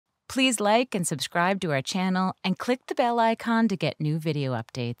Please like and subscribe to our channel and click the bell icon to get new video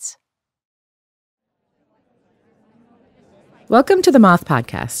updates. Welcome to the Moth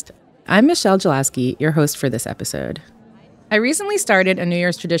Podcast. I'm Michelle Jalowski, your host for this episode. I recently started a New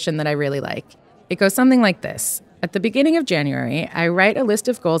Year's tradition that I really like. It goes something like this. At the beginning of January, I write a list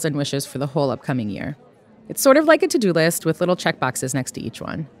of goals and wishes for the whole upcoming year. It's sort of like a to-do list with little checkboxes next to each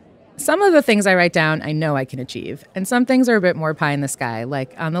one. Some of the things I write down I know I can achieve, and some things are a bit more pie in the sky,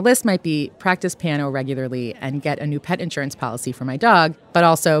 like on the list might be practice piano regularly and get a new pet insurance policy for my dog, but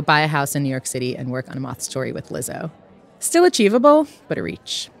also buy a house in New York City and work on a Moth story with Lizzo. Still achievable, but a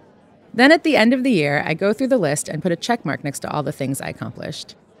reach. Then at the end of the year, I go through the list and put a check mark next to all the things I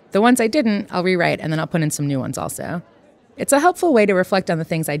accomplished. The ones I didn't, I'll rewrite, and then I'll put in some new ones also. It's a helpful way to reflect on the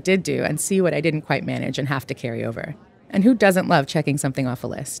things I did do and see what I didn't quite manage and have to carry over. And who doesn't love checking something off a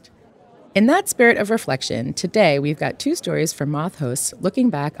list? In that spirit of reflection, today we've got two stories from Moth hosts looking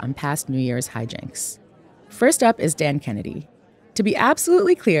back on past New Year's hijinks. First up is Dan Kennedy. To be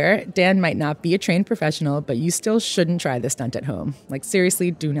absolutely clear, Dan might not be a trained professional, but you still shouldn't try this stunt at home. Like,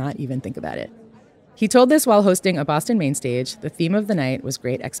 seriously, do not even think about it. He told this while hosting a Boston main stage. The theme of the night was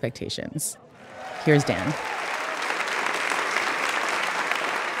Great Expectations. Here's Dan.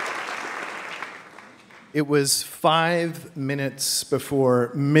 It was 5 minutes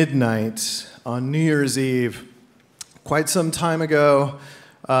before midnight on New Year's Eve. Quite some time ago,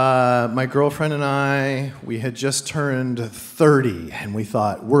 my girlfriend and I, we had just turned 30, and we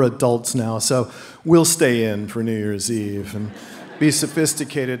thought, we're adults now, so we'll stay in for New Year's Eve and be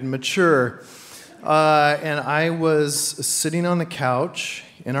sophisticated and mature. And I was sitting on the couch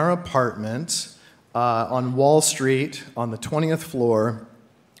in our apartment on Wall Street on the 20th floor,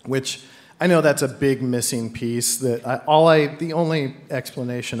 which I know that's a big missing piece. The only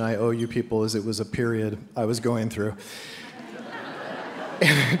explanation I owe you people is it was a period I was going through.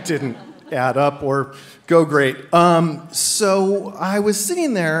 And it didn't add up or go great. So I was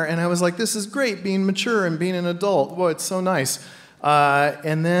sitting there and I was like, this is great, being mature and being an adult. Boy, it's so nice.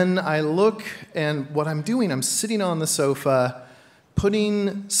 And then I look, and what I'm doing, I'm sitting on the sofa,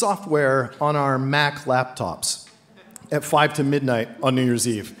 putting software on our Mac laptops at 5 to midnight on New Year's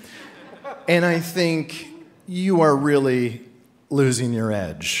Eve. And I think, you are really losing your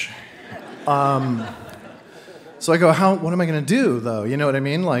edge. So I go, what am I going to do, though? You know what I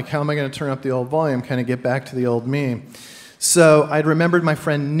mean? Like, how am I going to turn up the old volume, kind of get back to the old me? So I'd remembered my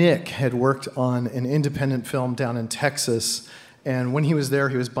friend Nick had worked on an independent film down in Texas, and when he was there,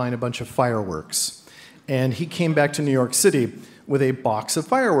 he was buying a bunch of fireworks. And he came back to New York City with a box of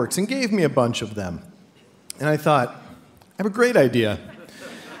fireworks and gave me a bunch of them. And I thought, I have a great idea.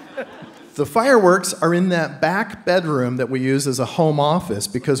 The fireworks are in that back bedroom that we use as a home office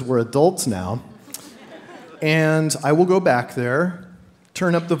because we're adults now. And I will go back there,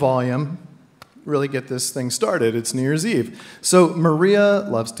 turn up the volume, really get this thing started. It's New Year's Eve. So Maria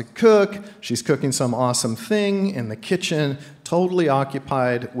loves to cook. She's cooking some awesome thing in the kitchen, totally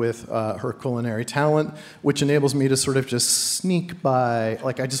occupied with her culinary talent, which enables me to sort of just sneak by.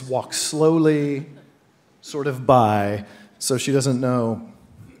 Like, I just walk slowly, sort of by, so she doesn't know,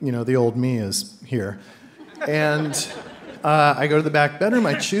 the old me is here. And I go to the back bedroom.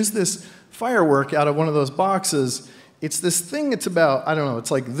 I choose this firework out of one of those boxes. It's this thing, it's about, it's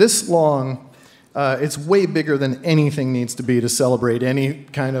like this long. It's way bigger than anything needs to be to celebrate any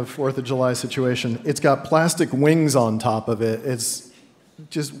kind of 4th of July situation. It's got plastic wings on top of it. It's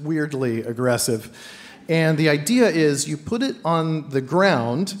just weirdly aggressive. And the idea is you put it on the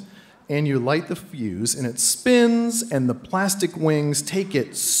ground and you light the fuse, and it spins, and the plastic wings take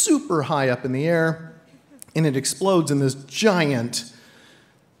it super high up in the air, and it explodes in this giant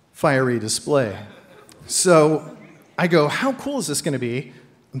fiery display. So I go, how cool is this going to be?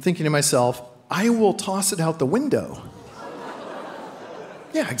 I'm thinking to myself, I will toss it out the window.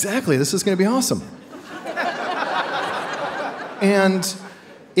 Yeah, exactly. This is going to be awesome. And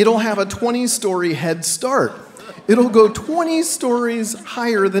it'll have a 20-story head start. It'll go 20 stories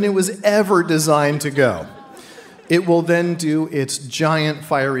higher than it was ever designed to go. It will then do its giant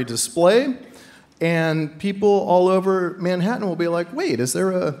fiery display, and people all over Manhattan will be like, wait, is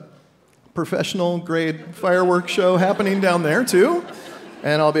there a professional grade fireworks show happening down there too?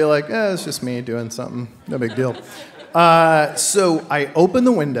 And I'll be like, it's just me doing something, no big deal. So I open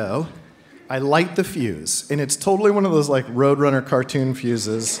the window, I light the fuse, and it's totally one of those like Roadrunner cartoon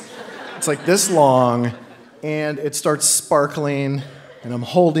fuses. It's like this long, and it starts sparkling, and I'm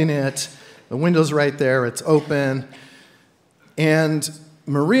holding it. The window's right there, it's open. And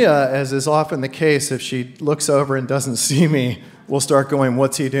Maria, as is often the case, if she looks over and doesn't see me, will start going,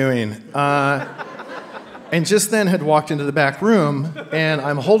 what's he doing? And just then had walked into the back room, and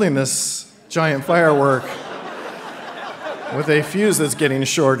I'm holding this giant firework with a fuse that's getting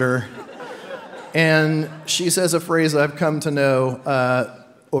shorter. And she says a phrase I've come to know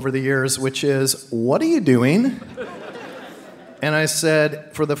over the years, which is, "What are you doing?" And I said,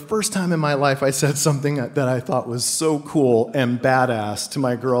 for the first time in my life, I said something that I thought was so cool and badass to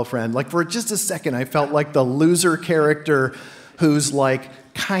my girlfriend. Like, for just a second, I felt like the loser character who's like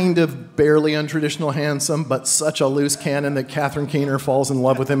kind of barely untraditional handsome, but such a loose cannon that Catherine Keener falls in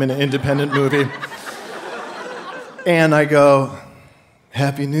love with him in an independent movie. And I go,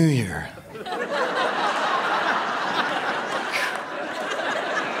 "Happy New Year."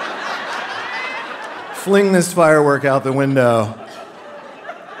 Fling this firework out the window.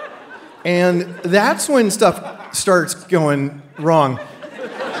 And that's when stuff starts going wrong.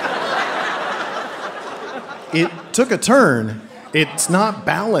 It took a turn. It's not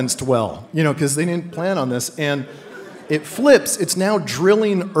balanced well, because they didn't plan on this. And it flips. It's now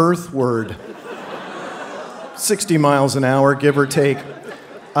drilling earthward, 60 miles an hour, give or take,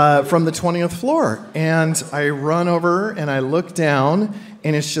 from the 20th floor. And I run over and I look down,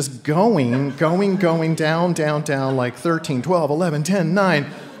 and it's just going down, like 13, 12, 11, 10, 9.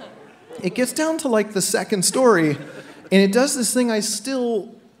 It gets down to like the second story, and it does this thing I still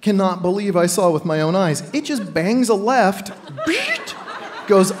cannot believe I saw with my own eyes. It just bangs a left,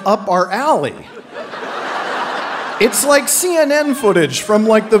 goes up our alley. It's like CNN footage from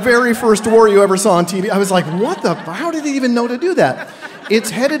like the very first war you ever saw on TV. I was like, how did they even know to do that?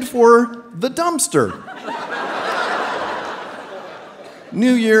 It's headed for the dumpster.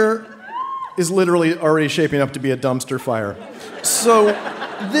 New Year is literally already shaping up to be a dumpster fire. So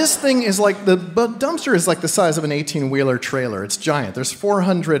this thing is like, the dumpster is like the size of an 18-wheeler trailer. It's giant. There's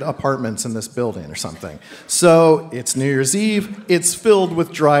 400 apartments in this building or something. So it's New Year's Eve. It's filled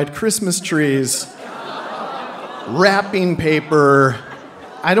with dried Christmas trees, wrapping paper,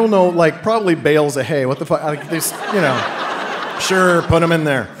 I don't know, like probably bales of hay. What the fuck? Like this, sure, put them in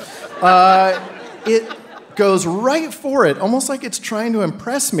there. It goes right for it, almost like it's trying to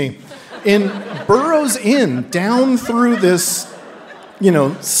impress me, and burrows in down through this,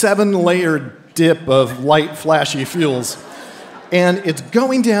 7-layered dip of light, flashy fuels. And it's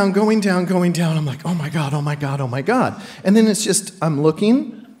going down. I'm like, oh my God. And then it's just, I'm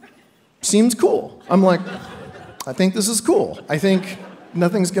looking, seems cool. I'm like, I think this is cool. I think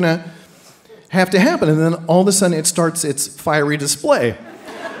nothing's gonna have to happen. And then all of a sudden it starts its fiery display,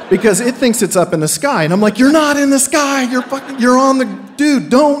 because it thinks it's up in the sky. And I'm like, you're not in the sky. You're on the, dude,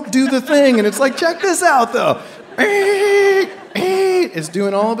 don't do the thing. And it's like, check this out, though. It's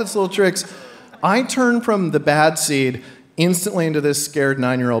doing all of its little tricks. I turn from the bad seed instantly into this scared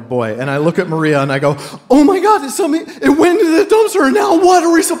 9-year-old boy. And I look at Maria and I go, oh my God, it went into the dumpster. And now what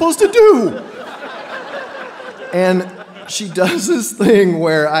are we supposed to do? And she does this thing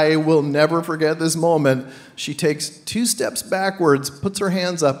where I will never forget this moment. She takes 2 steps backwards, puts her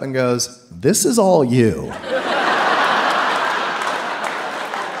hands up, and goes, "This is all you."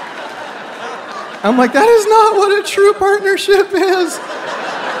 I'm like, that is not what a true partnership is.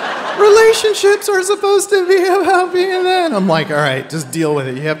 Relationships are supposed to be about being that. I'm like, all right, just deal with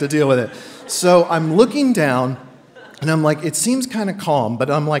it. You have to deal with it. So I'm looking down, and I'm like, it seems kind of calm, but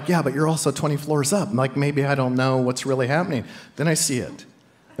I'm like, yeah, but you're also 20 floors up. I'm like, maybe I don't know what's really happening. Then I see it,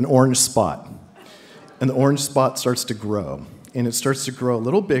 an orange spot. And the orange spot starts to grow. And it starts to grow a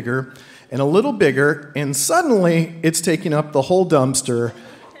little bigger, and suddenly it's taking up the whole dumpster,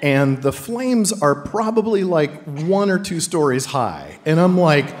 and the flames are probably like 1 or 2 stories high. And I'm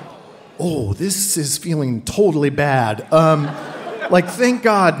like, oh, this is feeling totally bad. Like, thank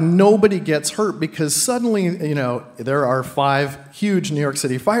God nobody gets hurt, because suddenly, there are 5 huge New York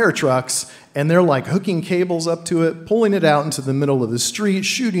City fire trucks, and they're like hooking cables up to it, pulling it out into the middle of the street,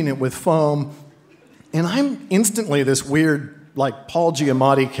 shooting it with foam. And I'm instantly this weird, like, Paul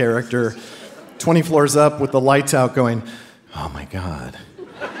Giamatti character, 20 floors up with the lights out, going, oh my God.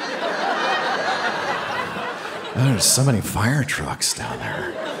 Oh, there's so many fire trucks down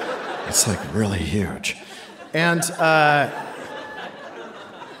there. It's like really huge. And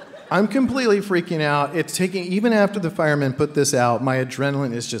I'm completely freaking out. It's taking, even after the firemen put this out, my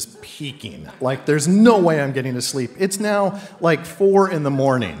adrenaline is just peaking. Like, there's no way I'm getting to sleep. It's now like 4 in the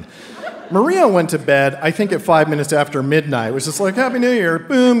morning. Maria went to bed, I think at 5 minutes after midnight. It was just like, Happy New Year,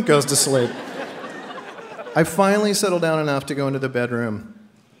 boom, goes to sleep. I finally settled down enough to go into the bedroom.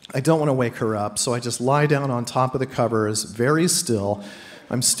 I don't want to wake her up, so I just lie down on top of the covers, very still.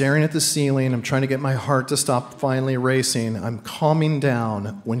 I'm staring at the ceiling. I'm trying to get my heart to stop finally racing. I'm calming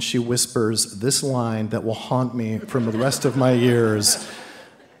down when she whispers this line that will haunt me for the rest of my years.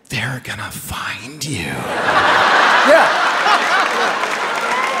 they're gonna find you. Yeah.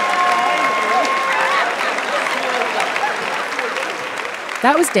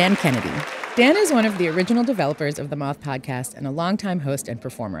 That was Dan Kennedy. Dan is one of the original developers of the Moth Podcast and a longtime host and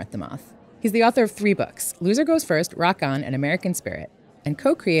performer at the Moth. He's the author of 3 books, Loser Goes First, Rock On, and American Spirit, and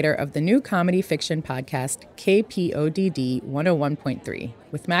co-creator of the new comedy fiction podcast KPODD 101.3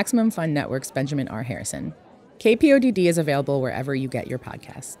 with Maximum Fun Network's Benjamin R. Harrison. KPODD is available wherever you get your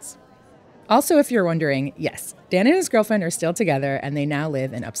podcasts. Also, if you're wondering, yes, Dan and his girlfriend are still together and they now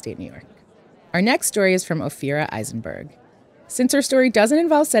live in upstate New York. Our next story is from Ophira Eisenberg. Since her story doesn't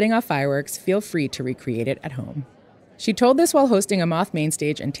involve setting off fireworks, feel free to recreate it at home. She told this while hosting a Moth main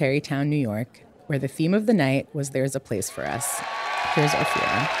stage in Tarrytown, New York, where the theme of the night was There's a Place for Us. Here's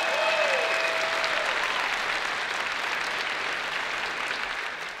Ophira.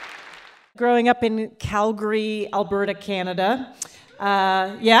 Growing up in Calgary, Alberta, Canada.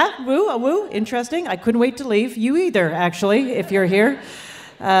 Woo, interesting. I couldn't wait to leave. You either, actually, if you're here.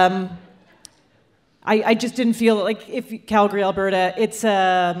 I just didn't feel like if Calgary, Alberta, it's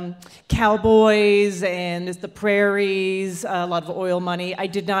cowboys and it's the prairies, a lot of oil money. I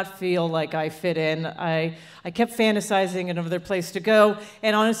did not feel like I fit in. I kept fantasizing another place to go,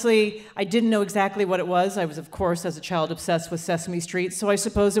 and honestly, I didn't know exactly what it was. I was, of course, as a child, obsessed with Sesame Street, so I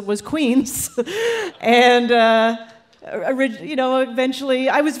suppose it was Queens. And eventually,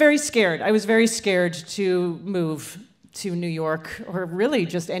 I was very scared. I was very scared to move to New York, or really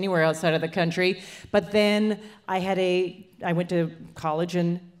just anywhere outside of the country. But then I went to college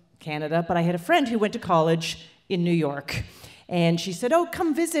in Canada, but I had a friend who went to college in New York. And she said, oh,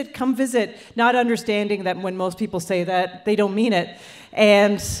 come visit, not understanding that when most people say that, they don't mean it.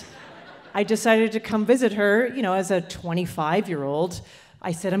 And I decided to come visit her, as a 25-year-old.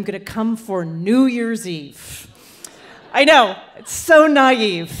 I said, I'm gonna come for New Year's Eve. I know, it's so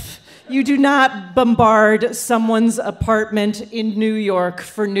naive. You do not bombard someone's apartment in New York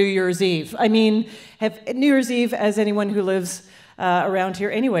for New Year's Eve. I mean, New Year's Eve, as anyone who lives around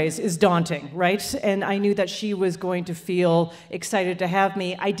here anyways, is daunting, right? And I knew that she was going to feel excited to have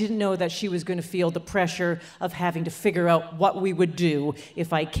me. I didn't know that she was going to feel the pressure of having to figure out what we would do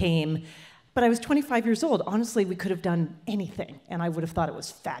if I came. But I was 25 years old. Honestly, we could have done anything, and I would have thought it was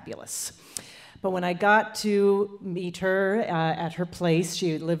fabulous. But when I got to meet her at her place,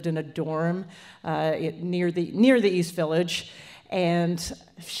 she lived in a dorm near the East Village, and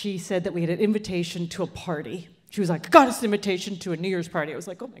she said that we had an invitation to a party. She was like, I got us an invitation to a New Year's party. I was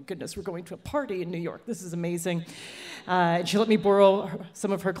like, oh my goodness, we're going to a party in New York. This is amazing. And she let me borrow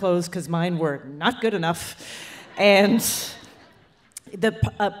some of her clothes because mine were not good enough. And the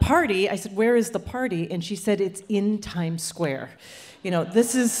party, I said, where is the party? And she said, it's in Times Square.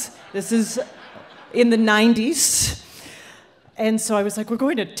 This is in the 90s. And so I was like, we're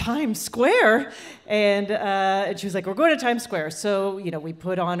going to Times Square. And she was like, we're going to Times Square. So, we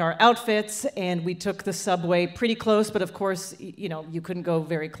put on our outfits and we took the subway pretty close. But of course, you couldn't go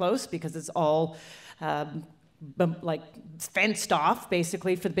very close because it's all fenced off,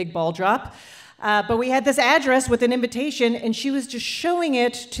 basically, for the big ball drop. But we had this address with an invitation, and she was just showing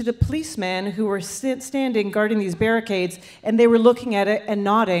it to the policemen who were standing guarding these barricades, and they were looking at it and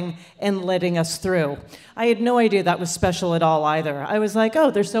nodding and letting us through. I had no idea that was special at all either. I was like,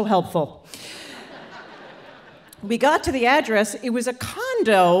 oh, they're so helpful. We got to the address. It was a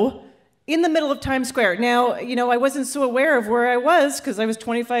condo in the middle of Times Square. Now, I wasn't so aware of where I was because I was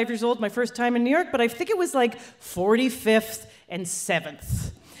 25 years old, my first time in New York, but I think it was like 45th and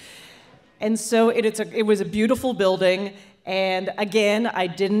 7th. And so it was a beautiful building, and again, I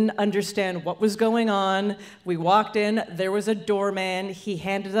didn't understand what was going on. We walked in, there was a doorman, he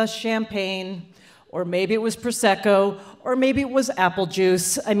handed us champagne, or maybe it was Prosecco, or maybe it was apple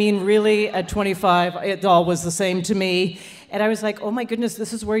juice. I mean, really, at 25, it all was the same to me. And I was like, oh my goodness,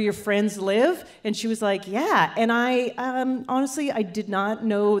 this is where your friends live? And she was like, yeah. And I, honestly, I did not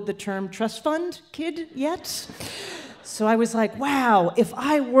know the term trust fund kid yet. So I was like, wow, if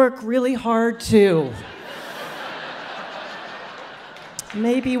I work really hard too,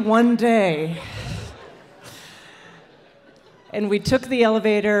 maybe one day. And we took the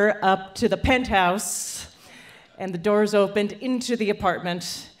elevator up to the penthouse, and the doors opened into the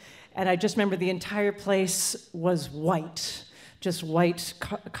apartment, and I just remember the entire place was white. Just white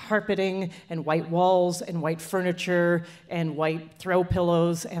carpeting and white walls and white furniture and white throw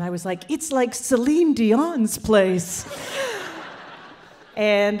pillows. And I was like, it's like Celine Dion's place.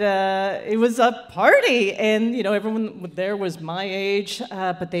 And it was a party, and everyone there was my age,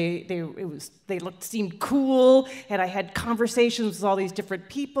 but they seemed cool, and I had conversations with all these different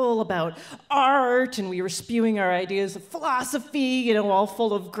people about art, and we were spewing our ideas of philosophy, all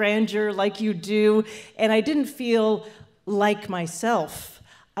full of grandeur like you do, and I didn't feel like myself.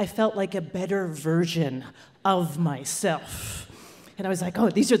 I felt like a better version of myself. And I was like,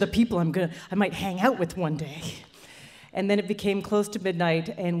 oh, these are the people I might hang out with one day. And then it became close to midnight,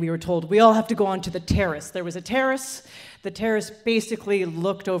 and we were told we all have to go onto the terrace. There was a terrace. The terrace basically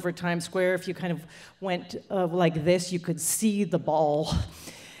looked over Times Square. If you kind of went like this, you could see the ball.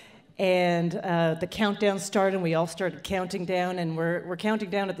 And the countdown started, and we all started counting down, and we're counting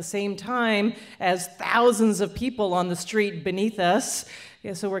down at the same time as thousands of people on the street beneath us.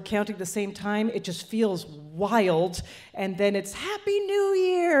 Yeah, so we're counting the same time. It just feels wild. And then it's Happy New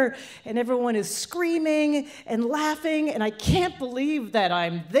Year! And everyone is screaming and laughing, and I can't believe that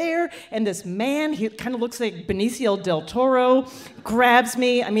I'm there. And this man, he kind of looks like Benicio del Toro, grabs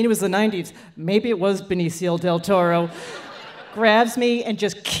me. I mean, it was the 90s. Maybe it was Benicio del Toro. Grabs me and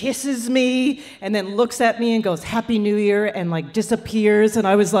just kisses me, and then looks at me and goes, Happy New Year, and like disappears. And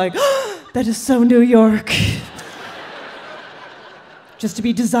I was like, oh, that is so New York. Just to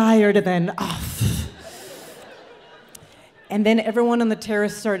be desired and then off. And then everyone on the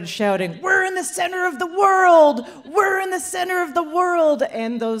terrace started shouting, we're in the center of the world! We're in the center of the world!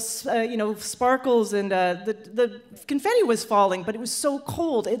 And those, sparkles and the confetti was falling, but it was so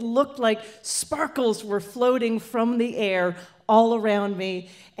cold. It looked like sparkles were floating from the air all around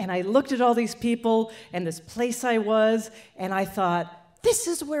me. And I looked at all these people and this place I was, and I thought, this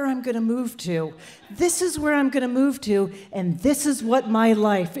is where I'm going to move to. This is where I'm going to move to, and this is what my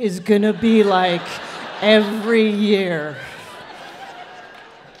life is going to be like every year.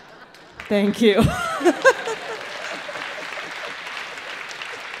 Thank you.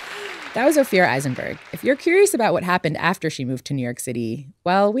 That was Ophira Eisenberg. If you're curious about what happened after she moved to New York City,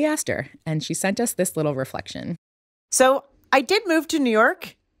 well, we asked her, and she sent us this little reflection. So I did move to New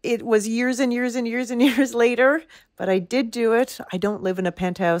York. It was years and years and years and years later, but I did do it. I don't live in a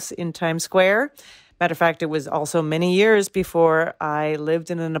penthouse in Times Square. Matter of fact, it was also many years before I lived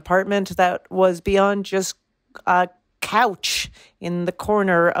in an apartment that was beyond just a couch in the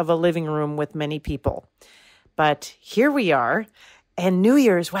corner of a living room with many people. But here we are. And New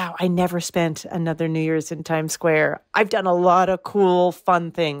Year's, wow, I never spent another New Year's in Times Square. I've done a lot of cool,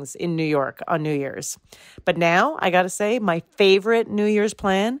 fun things in New York on New Year's. But now, I got to say, my favorite New Year's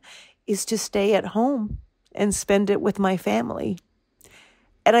plan is to stay at home and spend it with my family.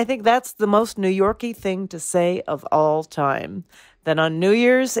 And I think that's the most New York-y thing to say of all time. That on New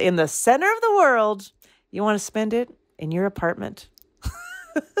Year's, in the center of the world, you want to spend it in your apartment.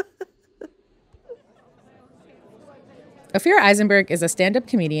 Ophira Eisenberg is a stand-up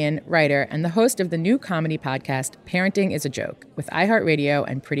comedian, writer, and the host of the new comedy podcast, Parenting is a Joke, with iHeartRadio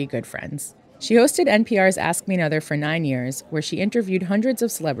and Pretty Good Friends. She hosted NPR's Ask Me Another for 9 years, where she interviewed hundreds of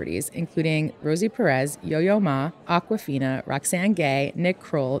celebrities, including Rosie Perez, Yo-Yo Ma, Aquafina, Roxane Gay, Nick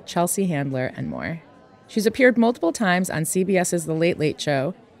Kroll, Chelsea Handler, and more. She's appeared multiple times on CBS's The Late Late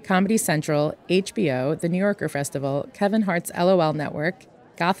Show, Comedy Central, HBO, The New Yorker Festival, Kevin Hart's LOL Network,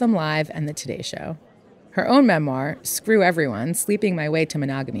 Gotham Live, and The Today Show. Her own memoir, Screw Everyone, Sleeping My Way to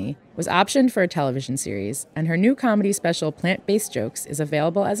Monogamy, was optioned for a television series, and her new comedy special, Plant-Based Jokes, is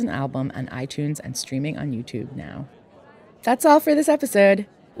available as an album on iTunes and streaming on YouTube now. That's all for this episode.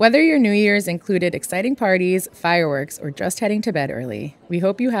 Whether your New Year's included exciting parties, fireworks, or just heading to bed early, we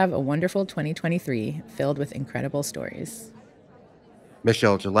hope you have a wonderful 2023 filled with incredible stories.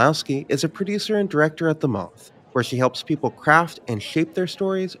 Michelle Jalowski is a producer and director at The Moth, where she helps people craft and shape their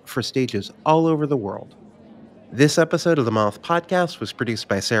stories for stages all over the world. This episode of the Moth Podcast was produced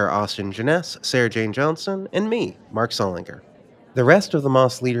by Sarah Austin Jeunesse, Sarah Jane Johnson, and me, Mark Solinger. The rest of the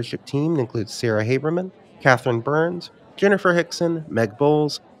Moth's leadership team includes Sarah Haberman, Catherine Burns, Jennifer Hickson, Meg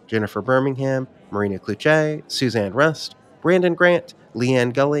Bowles, Jennifer Birmingham, Marina Kluche, Suzanne Rust, Brandon Grant,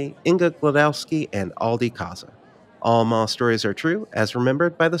 Leanne Gully, Inga Glodowski, and Aldi Kaza. All Moth stories are true, as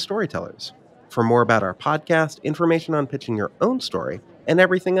remembered by the Storytellers. For more about our podcast, information on pitching your own story, and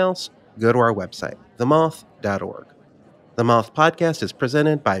everything else, go to our website, themoth.org. The Moth Podcast is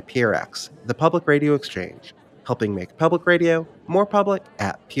presented by PRX, the Public Radio Exchange, helping make public radio more public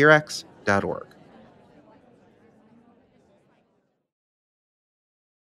at prx.org.